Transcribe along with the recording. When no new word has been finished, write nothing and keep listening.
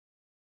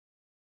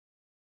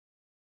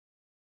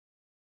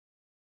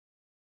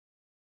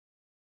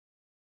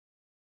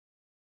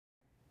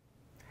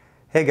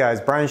Hey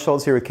guys, Brian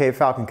Schultz here with Cape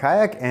Falcon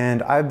Kayak,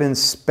 and I've been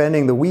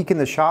spending the week in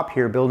the shop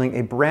here building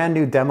a brand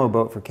new demo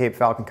boat for Cape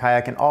Falcon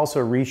Kayak and also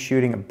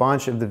reshooting a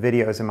bunch of the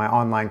videos in my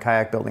online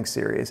kayak building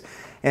series.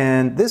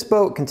 And this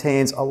boat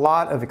contains a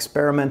lot of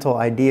experimental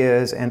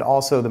ideas and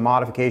also the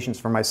modifications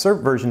for my surf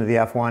version of the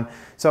F1.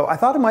 So I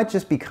thought it might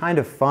just be kind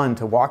of fun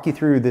to walk you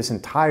through this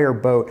entire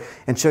boat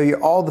and show you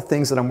all the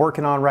things that I'm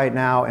working on right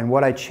now and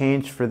what I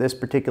changed for this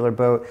particular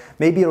boat.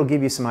 Maybe it'll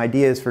give you some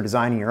ideas for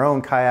designing your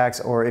own kayaks,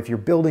 or if you're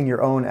building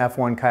your own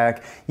F1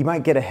 kayak, you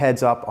might get a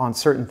heads up on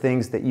certain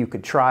things that you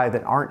could try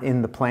that aren't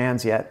in the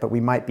plans yet, but we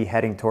might be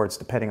heading towards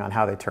depending on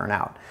how they turn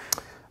out.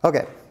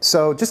 Okay,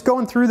 so just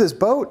going through this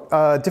boat,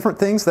 different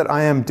things that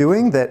I am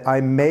doing that I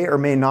may or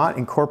may not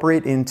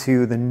incorporate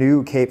into the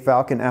new Cape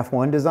Falcon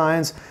F1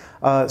 designs.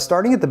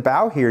 Starting at the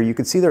bow here, you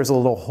can see there's a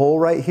little hole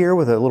right here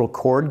with a little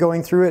cord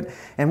going through it.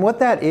 And what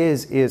that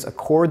is a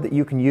cord that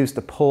you can use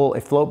to pull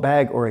a float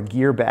bag or a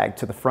gear bag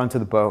to the front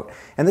of the boat.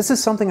 And this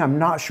is something I'm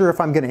not sure if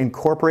I'm going to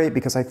incorporate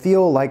because I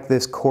feel like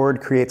this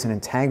cord creates an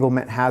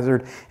entanglement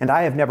hazard, and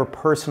I have never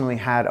personally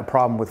had a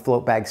problem with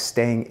float bags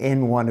staying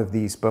in one of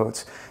these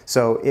boats.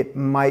 So it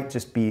might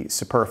just be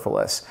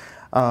superfluous.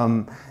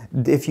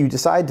 If you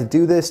decide to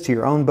do this to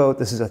your own boat,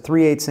 this is a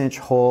 3/8 inch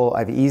hole.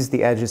 I've eased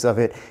the edges of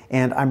it,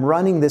 and I'm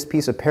running this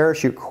piece of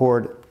parachute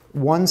cord.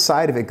 One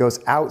side of it goes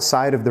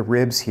outside of the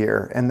ribs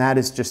here, and that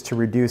is just to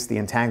reduce the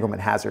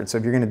entanglement hazard. So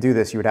if you're going to do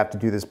this, you would have to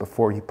do this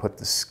before you put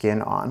the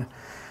skin on.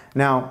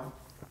 Now,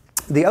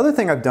 the other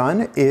thing I've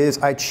done is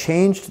I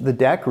changed the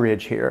deck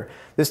ridge here.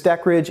 This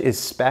deck ridge is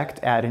spec'd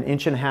at 1.5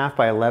 inches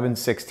by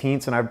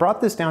 11/16, and I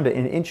brought this down to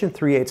 1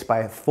 3/8 by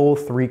a full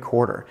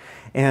 3/4.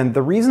 And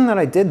the reason that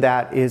I did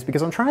that is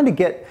because I'm trying to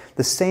get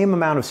the same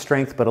amount of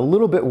strength but a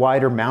little bit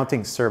wider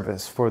mounting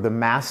surface for the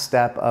mast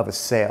step of a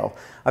sail.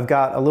 I've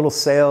got a little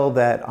sail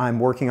that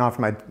I'm working on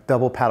for my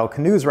double paddle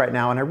canoes right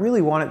now, and I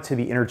really want it to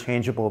be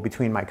interchangeable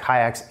between my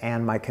kayaks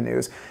and my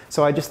canoes.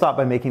 So I just thought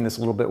by making this a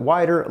little bit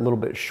wider, a little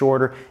bit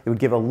shorter, it would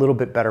give a little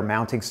bit better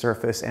mounting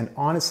surface. And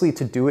honestly,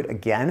 to do it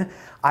again,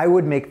 I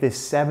would make this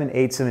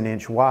 7/8 of an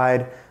inch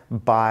wide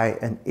by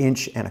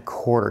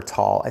 1.25 inches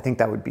tall. I think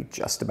that would be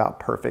just about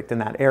perfect in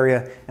that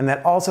area. And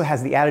that also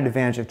has the added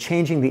advantage of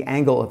changing the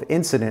angle of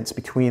incidence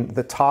between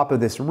the top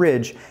of this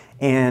ridge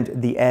and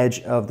the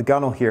edge of the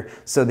gunnel here,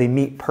 so they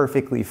meet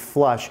perfectly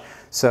flush,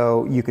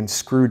 so you can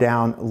screw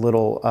down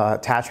little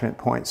attachment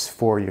points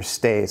for your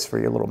stays for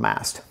your little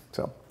mast.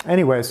 So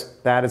anyways,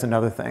 that is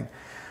another thing.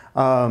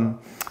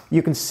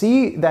 You can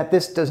see that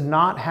this does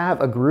not have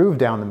a groove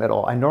down the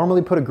middle. I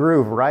normally put a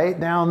groove right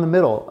down the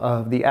middle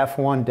of the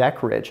F1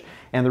 deck ridge.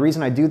 And the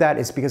reason I do that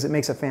is because it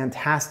makes a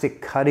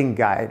fantastic cutting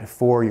guide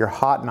for your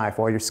hot knife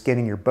while you're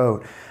skinning your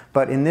boat.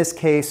 But in this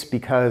case,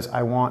 because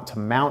I want to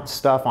mount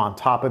stuff on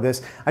top of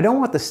this, I don't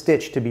want the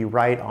stitch to be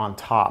right on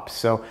top.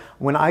 So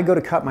when I go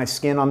to cut my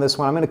skin on this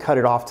one, I'm going to cut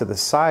it off to the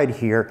side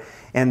here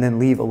and then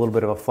leave a little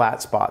bit of a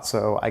flat spot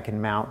so I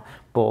can mount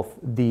both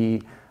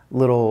the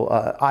little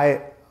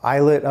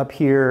eyelet up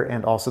here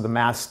and also the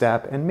mast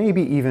step and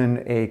maybe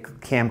even a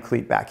cam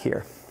cleat back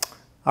here.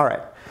 All right,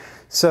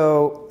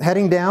 so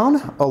heading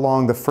down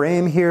along the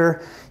frame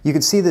here, you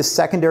can see this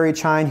secondary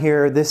chine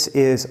here. This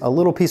is a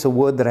little piece of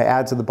wood that I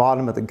add to the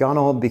bottom of the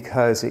gunnel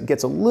because it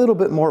gets a little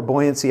bit more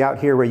buoyancy out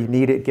here where you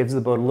need it. It gives the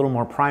boat a little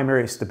more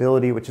primary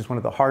stability, which is one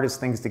of the hardest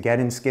things to get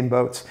in skin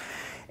boats.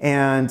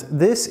 And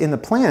this in the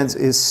plans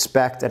is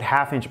spec'd at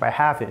 1/2 inch by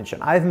 1/2 inch.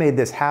 And I've made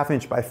this 1/2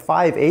 inch by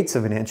 5/8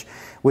 of an inch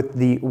with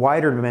the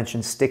wider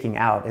dimensions sticking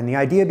out. And the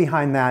idea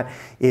behind that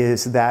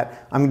is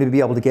that I'm going to be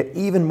able to get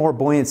even more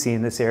buoyancy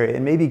in this area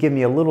and maybe give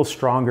me a little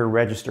stronger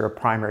register of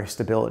primary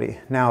stability.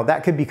 Now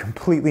that could be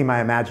completely my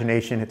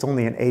imagination. It's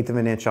only 1/8 of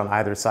an inch on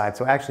either side.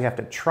 So I actually have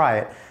to try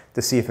it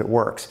to see if it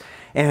works.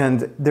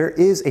 And there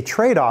is a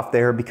trade-off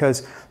there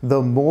because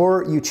the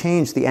more you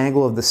change the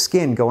angle of the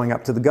skin going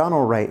up to the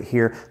gunnel right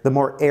here, the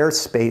more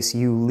airspace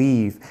you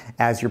leave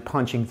as you're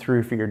punching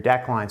through for your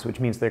deck lines, which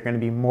means they're going to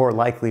be more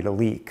likely to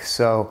leak.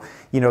 So,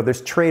 you know,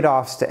 there's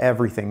trade-offs to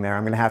everything there.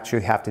 I'm going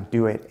to have to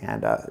do it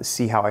and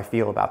see how I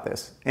feel about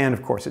this. And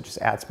of course, it just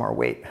adds more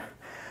weight.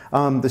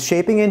 The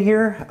shaping in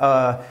here,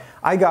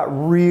 I got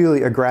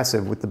really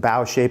aggressive with the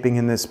bow shaping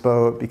in this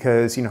boat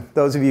because, you know,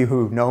 those of you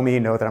who know me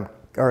know that I'm,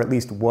 or at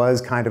least was,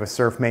 kind of a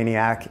surf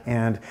maniac,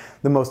 and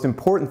the most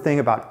important thing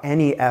about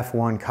any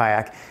F1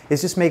 kayak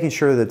is just making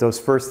sure that those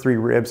first 3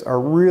 ribs are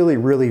really,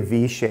 really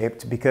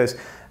V-shaped, because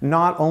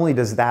not only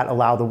does that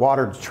allow the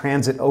water to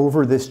transit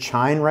over this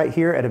chine right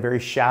here at a very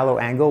shallow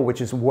angle, which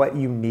is what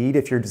you need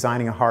if you're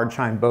designing a hard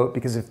chine boat,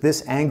 because if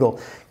this angle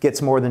gets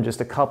more than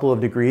just a couple of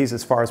degrees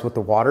as far as what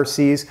the water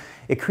sees,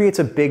 it creates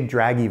a big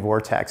draggy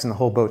vortex and the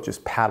whole boat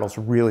just paddles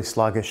really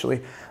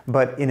sluggishly.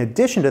 But in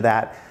addition to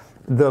that,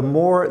 the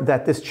more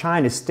that this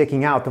chine is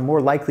sticking out, the more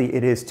likely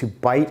it is to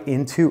bite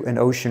into an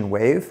ocean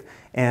wave.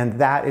 And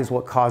that is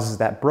what causes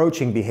that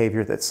broaching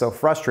behavior that's so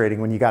frustrating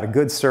when you got a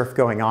good surf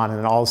going on and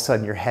then all of a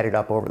sudden you're headed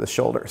up over the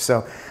shoulder.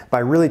 So by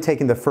really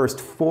taking the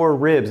first 4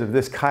 ribs of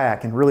this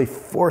kayak and really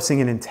forcing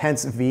an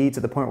intense V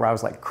to the point where I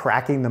was like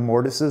cracking the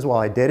mortises while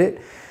I did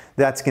it,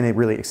 that's going to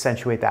really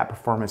accentuate that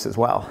performance as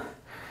well.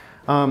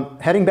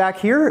 Heading back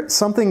here,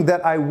 something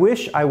that I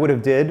wish I would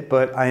have did,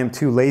 but I am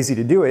too lazy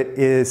to do it,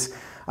 is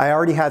I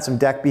already had some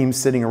deck beams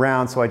sitting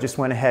around, so I just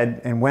went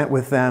ahead and went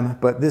with them.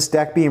 But this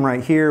deck beam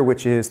right here,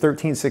 which is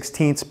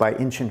 13/16 by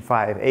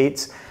 1.5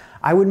 inch,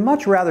 I would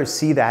much rather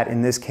see that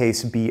in this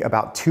case be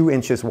about 2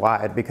 inches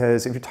wide,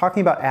 because if you're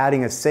talking about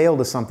adding a sail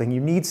to something,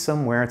 you need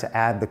somewhere to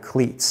add the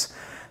cleats.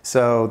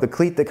 So the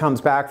cleat that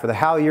comes back for the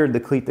halyard, the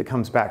cleat that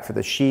comes back for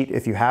the sheet,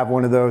 if you have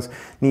one of those,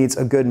 needs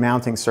a good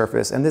mounting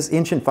surface. And this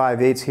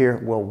 1.5 inch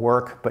here will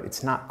work, but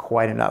it's not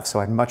quite enough. So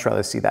I'd much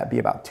rather see that be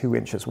about 2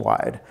 inches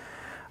wide.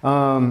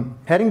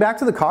 Heading back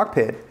to the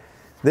cockpit,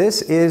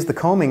 this is the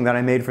combing that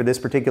I made for this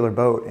particular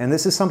boat, and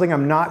this is something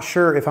I'm not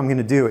sure if I'm going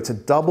to do. It's a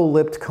double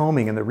lipped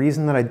combing, and the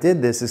reason that I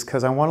did this is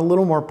because I want a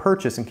little more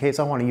purchase in case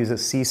I want to use a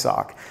sea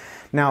sock.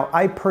 Now,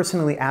 I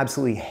personally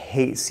absolutely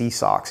hate sea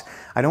socks.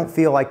 I don't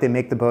feel like they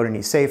make the boat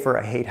any safer.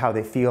 I hate how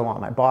they feel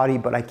on my body,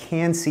 but I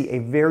can see a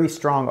very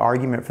strong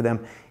argument for them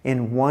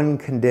in one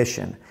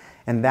condition.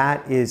 And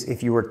that is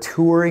if you are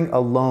touring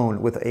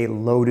alone with a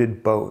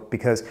loaded boat.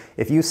 Because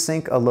if you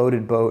sink a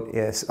loaded boat,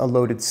 a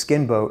loaded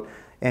skin boat,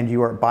 and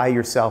you are by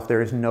yourself,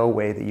 there is no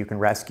way that you can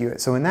rescue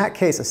it. So in that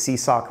case, a sea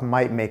sock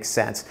might make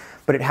sense,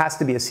 but it has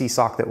to be a sea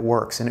sock that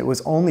works. And it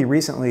was only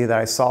recently that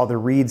I saw the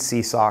Reed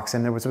sea socks,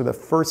 and it was the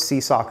first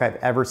sea sock I've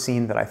ever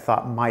seen that I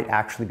thought might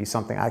actually be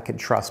something I could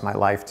trust my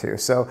life to.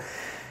 So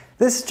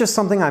this is just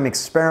something I'm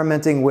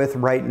experimenting with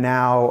right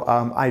now.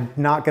 I'm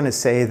not going to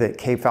say that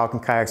Cape Falcon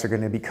kayaks are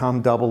going to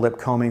become double lip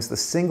combings. The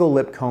single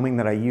lip combing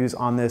that I use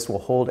on this will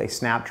hold a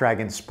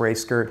Snapdragon spray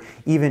skirt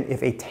even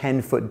if a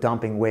 10-foot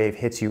dumping wave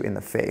hits you in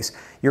the face.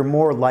 You're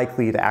more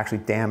likely to actually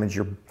damage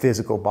your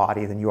physical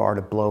body than you are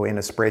to blow in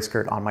a spray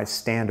skirt on my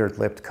standard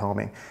lipped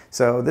combing.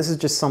 So this is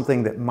just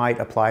something that might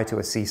apply to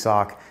a sea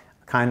sock.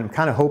 I'm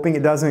kind of hoping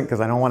it doesn't, because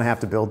I don't want to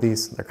have to build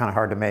these. They're kind of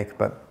hard to make,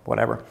 but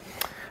whatever.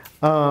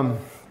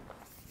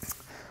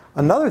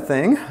 Another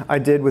thing I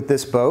did with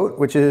this boat,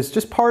 which is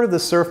just part of the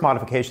surf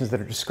modifications that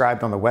are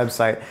described on the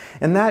website,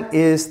 and that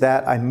is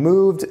that I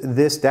moved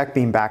this deck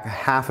beam back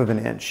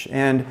 1/2 inch.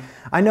 And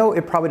I know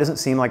it probably doesn't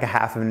seem like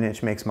 1/2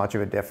 inch makes much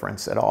of a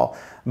difference at all,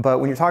 but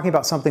when you're talking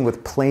about something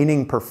with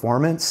planing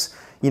performance,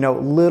 you know,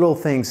 little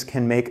things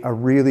can make a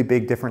really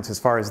big difference as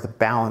far as the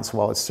balance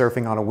while it's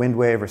surfing on a wind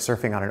wave or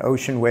surfing on an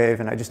ocean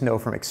wave. And I just know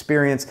from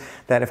experience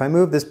that if I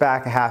move this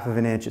back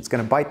 1/2 inch, it's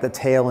going to bite the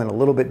tail in a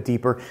little bit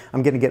deeper.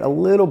 I'm going to get a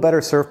little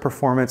better surf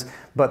performance,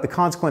 but the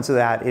consequence of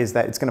that is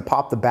that it's going to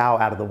pop the bow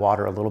out of the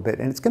water a little bit,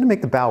 and it's going to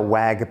make the bow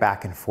wag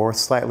back and forth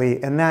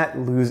slightly, and that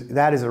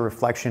is a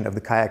reflection of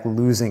the kayak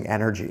losing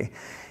energy.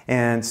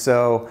 And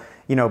so,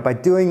 you know, by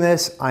doing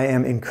this, I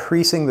am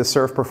increasing the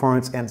surf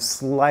performance and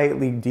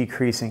slightly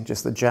decreasing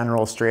just the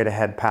general straight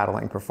ahead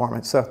paddling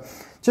performance. So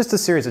just a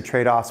series of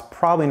trade-offs,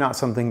 probably not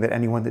something that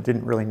anyone that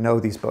didn't really know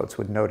these boats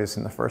would notice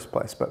in the first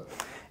place, but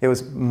it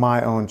was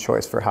my own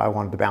choice for how I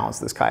wanted to balance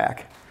this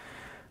kayak.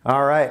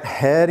 All right,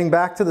 heading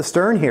back to the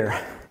stern here.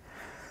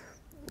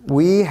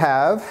 We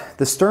have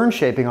the stern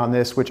shaping on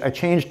this, which I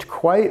changed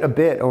quite a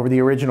bit over the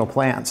original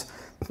plans.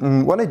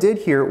 What I did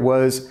here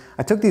was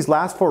I took these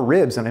last 4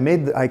 ribs and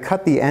I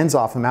cut the ends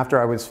off them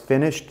after I was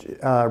finished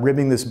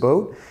ribbing this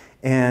boat,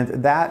 and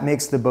that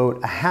makes the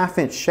boat 1/2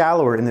 inch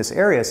shallower in this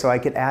area, so I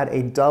could add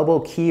a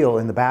double keel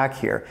in the back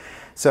here.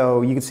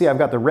 So you can see I've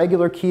got the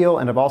regular keel,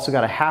 and I've also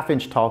got a 1/2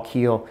 inch tall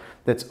keel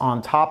that's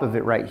on top of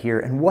it right here.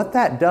 And what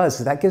that does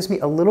is that gives me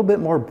a little bit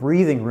more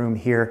breathing room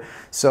here,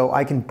 so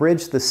I can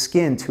bridge the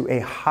skin to a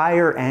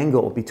higher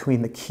angle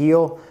between the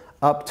keel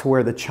up to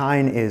where the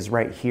chine is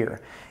right here.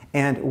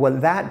 And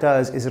what that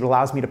does is it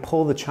allows me to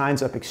pull the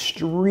chines up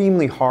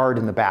extremely hard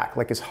in the back,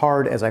 like as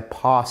hard as I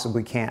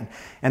possibly can.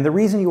 And the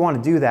reason you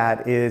want to do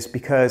that is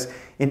because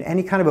in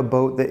any kind of a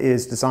boat that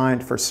is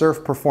designed for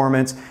surf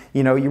performance,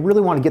 you know, you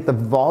really want to get the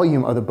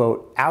volume of the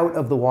boat out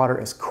of the water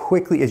as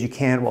quickly as you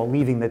can while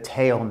leaving the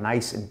tail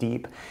nice and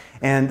deep.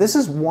 And this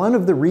is one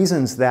of the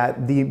reasons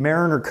that the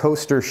Mariner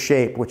Coaster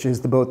shape, which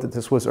is the boat that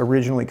this was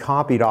originally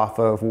copied off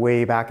of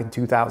way back in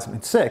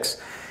 2006,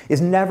 is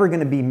never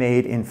going to be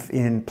made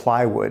in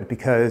plywood,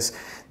 because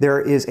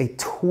there is a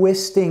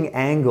twisting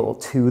angle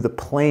to the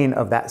plane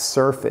of that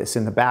surface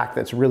in the back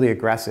that's really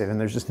aggressive,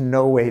 and there's just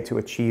no way to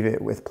achieve it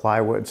with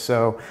plywood.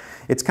 So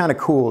it's kind of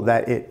cool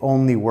that it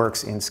only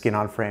works in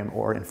skin-on frame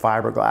or in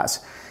fiberglass.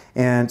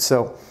 And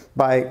so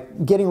by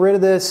getting rid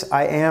of this,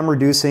 I am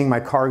reducing my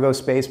cargo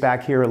space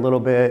back here a little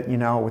bit, you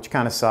know, which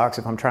kind of sucks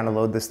if I'm trying to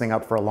load this thing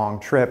up for a long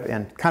trip.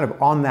 And kind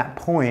of on that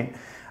point,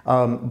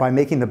 by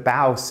making the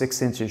bow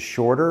 6 inches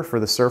shorter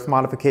for the surf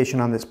modification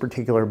on this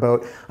particular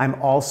boat, I'm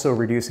also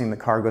reducing the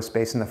cargo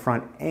space in the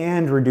front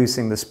and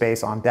reducing the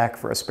space on deck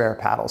for a spare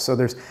paddle. So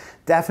there's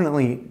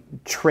definitely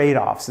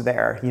trade-offs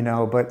there, you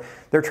know, but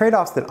they're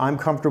trade-offs that I'm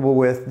comfortable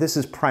with. This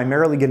is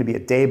primarily going to be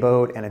a day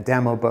boat and a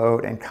demo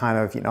boat and kind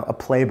of, you know, a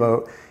play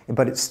boat,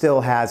 but it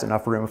still has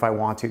enough room if I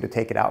want to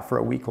take it out for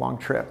a week-long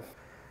trip.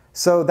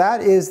 So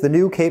that is the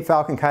new Cape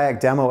Falcon Kayak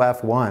Demo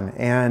F1,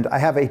 and I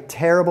have a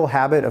terrible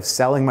habit of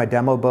selling my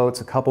demo boats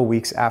a couple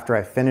weeks after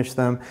I finish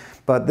them,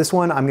 but this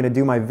one I'm going to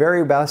do my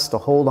very best to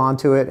hold on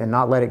to it and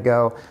not let it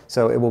go.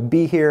 So it will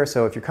be here,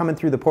 so if you're coming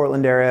through the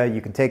Portland area, you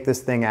can take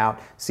this thing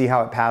out, see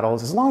how it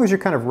paddles. As long as you're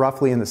kind of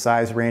roughly in the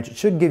size range, it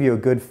should give you a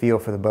good feel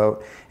for the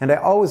boat. And I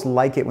always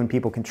like it when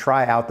people can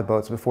try out the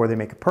boats before they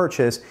make a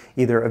purchase,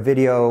 either a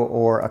video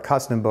or a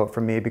custom boat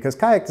from me, because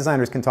kayak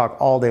designers can talk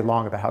all day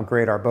long about how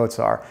great our boats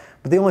are,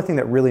 but the only thing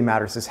that really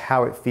matters is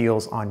how it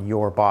feels on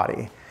your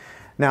body.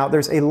 Now,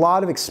 there's a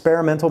lot of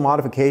experimental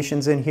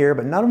modifications in here,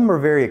 but none of them are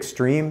very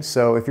extreme.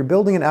 So if you're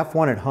building an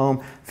F1 at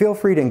home, feel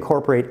free to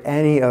incorporate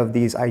any of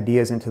these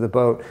ideas into the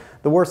boat.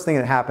 The worst thing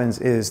that happens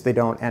is they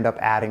don't end up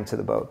adding to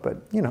the boat,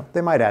 but you know,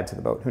 they might add to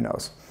the boat, who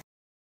knows.